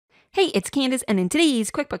Hey, it's Candus, and in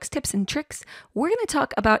today's QuickBooks tips and tricks, we're going to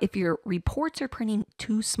talk about if your reports are printing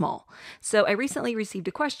too small. So I recently received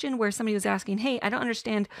a question where somebody was asking, hey, I don't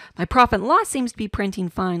understand, my profit and loss seems to be printing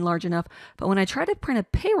fine, large enough, but when I try to print a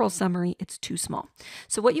payroll summary, it's too small.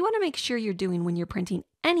 So what you want to make sure you're doing when you're printing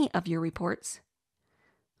any of your reports,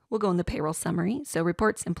 we'll go in the payroll summary, so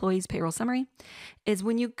reports, employees, payroll summary, is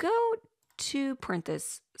when you go to print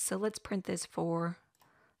this, so let's print this for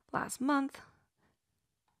last month.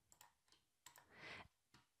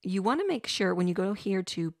 You want to make sure when you go here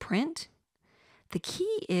to print, the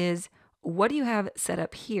key is what do you have set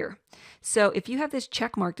up here? So if you have this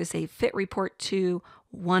check mark to say fit report to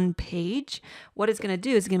one page, what it's going to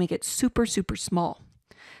do is going to make it super, super small.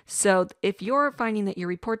 So if you're finding that your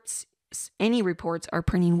reports, any reports are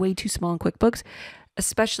printing way too small in QuickBooks,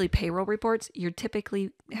 especially payroll reports, you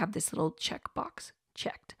typically have this little check box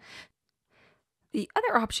checked. The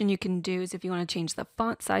other option you can do is if you want to change the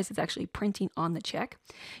font size that's actually printing on the check,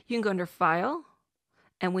 you can go under File,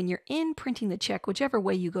 and when you're in printing the check, whichever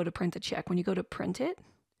way you go to print the check, when you go to print it,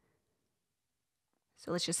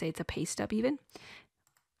 so let's just say it's a pay stub even,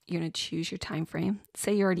 you're going to choose your time frame.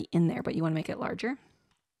 Say you're already in there, but you want to make it larger.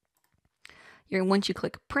 Once you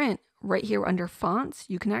click print, right here under fonts,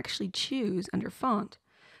 you can actually choose under font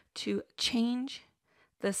to change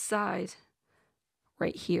the size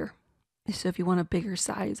right here. So if you want a bigger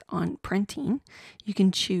size on printing, you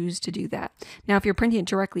can choose to do that. Now, if you're printing it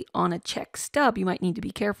directly on a check stub, you might need to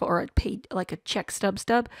be careful, or like a check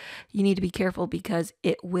stub, you need to be careful because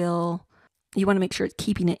you want to make sure it's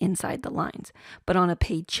keeping it inside the lines. But on a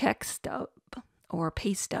paid check stub or a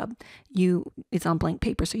pay stub, it's on blank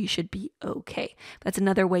paper, so you should be okay. That's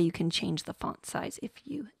another way you can change the font size if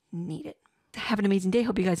you need it. Have an amazing day.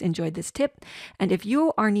 Hope you guys enjoyed this tip. And if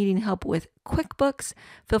you are needing help with QuickBooks,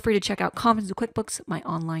 feel free to check out Confidence with QuickBooks, my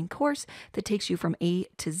online course that takes you from A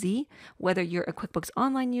to Z. Whether you're a QuickBooks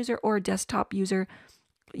online user or a desktop user,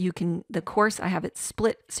 the course, I have it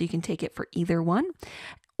split so you can take it for either one.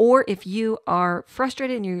 Or if you are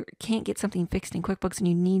frustrated and you can't get something fixed in QuickBooks and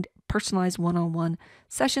you need personalized one-on-one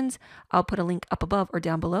sessions, I'll put a link up above or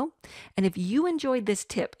down below. And if you enjoyed this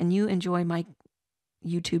tip and you enjoy my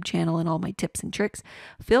YouTube channel and all my tips and tricks,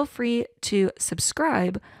 feel free to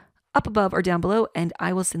subscribe up above or down below, and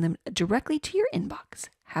I will send them directly to your inbox.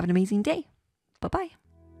 Have an amazing day. Bye-bye.